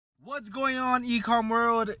What's going on, Ecom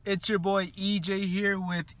world? It's your boy EJ here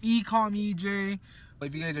with Ecom EJ.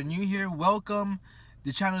 If you guys are new here, welcome.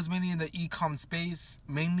 The channel is mainly in the ecom space,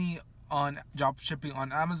 mainly on drop shipping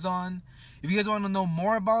on Amazon. If you guys want to know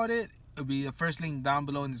more about it, it'll be the first link down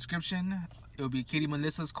below in the description. It'll be Katie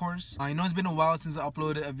Melissa's course. I know it's been a while since I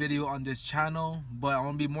uploaded a video on this channel, but I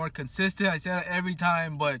want to be more consistent. I say that every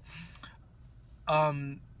time, but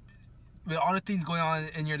with all the things going on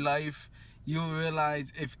in your life, you'll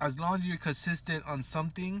realize as long as you're consistent on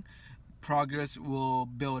something, progress will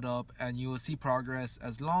build up and you will see progress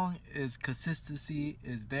as long as consistency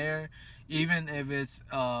is there. Even if it's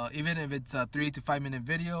a 3 to 5 minute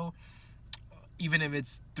video, even if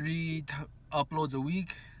it's 3 uploads a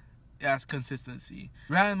week, that's consistency.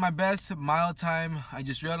 Ran my best mile time. I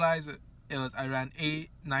just realized I ran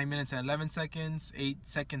 9 minutes and 11 seconds, 8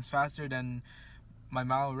 seconds faster than my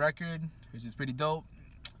mile record, which is pretty dope.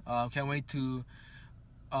 Can't wait to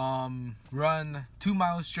run 2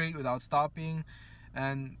 miles straight without stopping.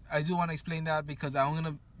 And I do want to explain that because I'm going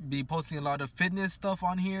to be posting a lot of fitness stuff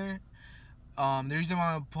on here. The reason why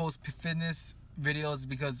I want to post fitness videos is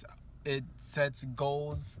because it sets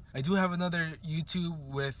goals. I do have another YouTube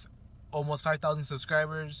with almost 5,000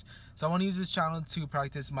 subscribers, so I want to use this channel to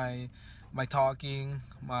practice my talking,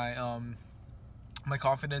 my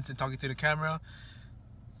confidence in talking to the camera.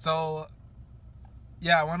 So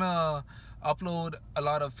yeah, I want to upload a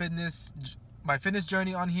lot of my fitness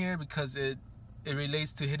journey on here because it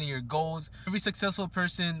relates to hitting your goals. Every successful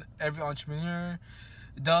person, every entrepreneur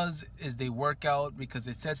does is they work out because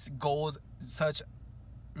it sets goals such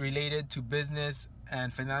related to business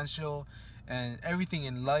and financial and everything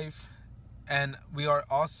in life. And we are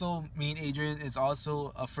also, me and Adrienne is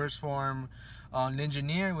also a first form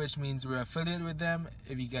engineer, which means we're affiliated with them.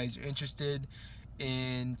 If you guys are interested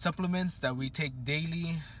in supplements that we take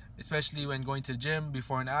daily, especially when going to the gym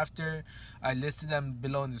before and after, I listed them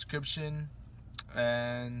below in the description.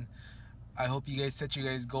 And I hope you guys set your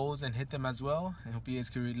guys goals and hit them as well. I hope you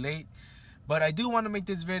guys can relate. But I do want to make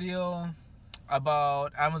this video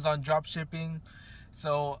about Amazon drop shipping.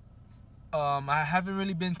 So I haven't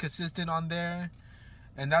really been consistent on there,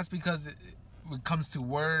 and that's because it comes to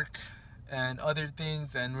work and other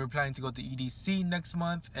things, and we're planning to go to EDC next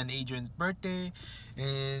month and Adrienne's birthday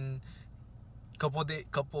in couple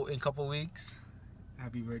weeks.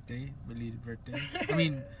 Happy birthday, belated birthday. I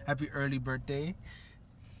mean, happy early birthday.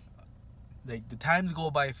 Like, the times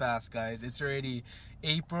go by fast, guys. It's already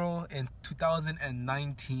April in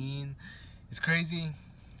 2019. It's crazy.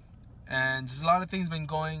 And just a lot of things been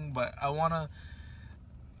going, but I want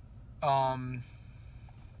to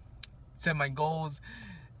set my goals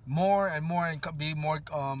more and more and be more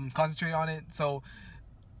concentrated on it. So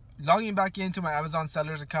logging back into my Amazon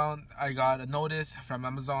sellers account, I got a notice from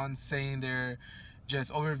Amazon saying they're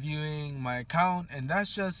just overviewing my account, and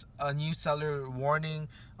that's just a new seller warning.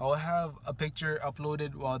 I'll have a picture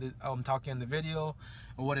uploaded while I'm talking in the video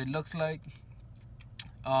of what it looks like.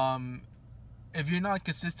 If you're not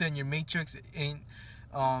consistent, your matrix ain't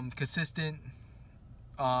consistent,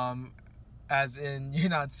 as in you're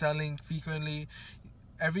not selling frequently,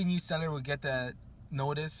 every new seller will get that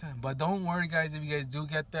notice. But don't worry, guys, if you guys do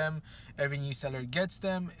get them, every new seller gets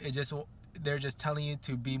them. They're just telling you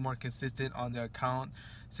to be more consistent on the account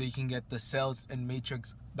so you can get the sales and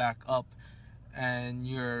matrix back up. And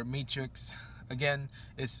your matrix, again,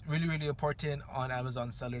 is really, really important on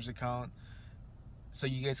Amazon sellers account, so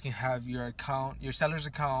you guys can have your seller's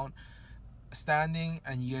account standing,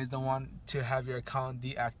 and you guys don't want to have your account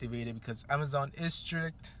deactivated because Amazon is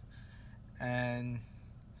strict and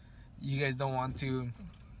you guys don't want to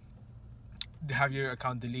have your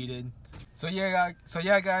account deleted. So yeah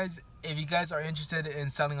guys, if you guys are interested in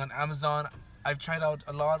selling on Amazon, I've tried out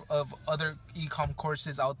a lot of other e-com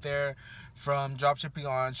courses out there, from dropshipping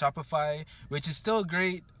on Shopify, which is still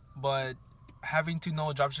great, but having to know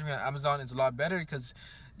dropshipping on Amazon is a lot better because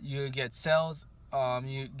you get sales,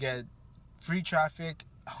 you get free traffic,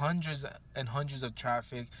 hundreds and hundreds of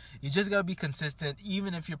traffic. You just gotta be consistent.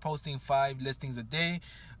 Even if you're posting 5 listings a day,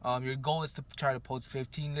 your goal is to try to post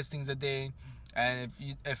 15 listings a day. And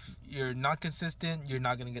if you're not consistent, you're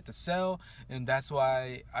not gonna get the sale. And that's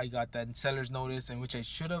why I got that seller's notice, in which I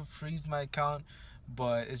should have freezed my account,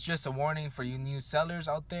 but it's just a warning for you new sellers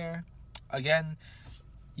out there. Again,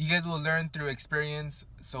 you guys will learn through experience,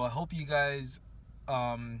 so I hope you guys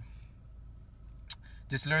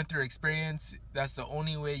just learn through experience. That's the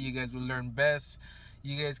only way you guys will learn best.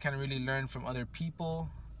 You guys can't really learn from other people,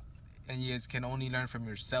 and you guys can only learn from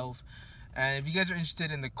yourself. And if you guys are interested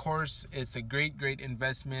in the course, it's a great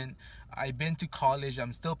investment. I've been to college,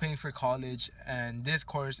 I'm still paying for college, and this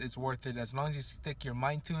course is worth it as long as you stick your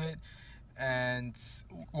mind to it and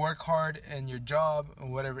work hard in your job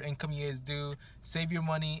and whatever income you guys do. Save your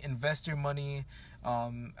money, invest your money.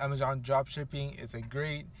 Amazon dropshipping is a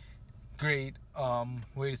great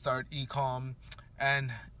way to start e-com,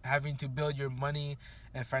 and having to build your money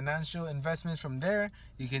and financial investments from there.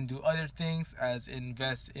 You can do other things as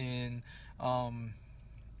invest in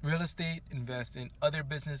real estate, invest in other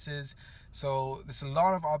businesses. So there's a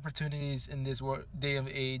lot of opportunities in this day and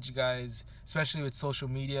age, guys, especially with social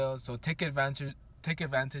media. So take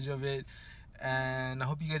advantage of it, and I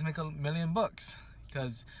hope you guys make $1 million,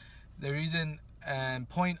 because the reason and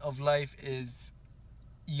point of life is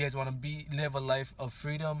you guys want to live a life of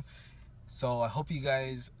freedom. So I hope you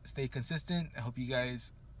guys stay consistent. I hope you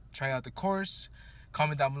guys try out the course.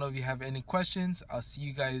 Comment down below if you have any questions. I'll see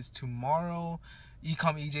you guys tomorrow.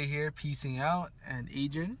 Ecom EJ here, peacing out. And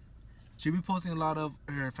Adrienne, she'll be posting a lot of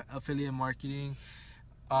her affiliate marketing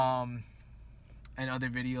and other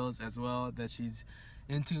videos as well that she's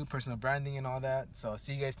into, personal branding and all that. So I'll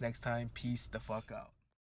see you guys next time. Peace the fuck out.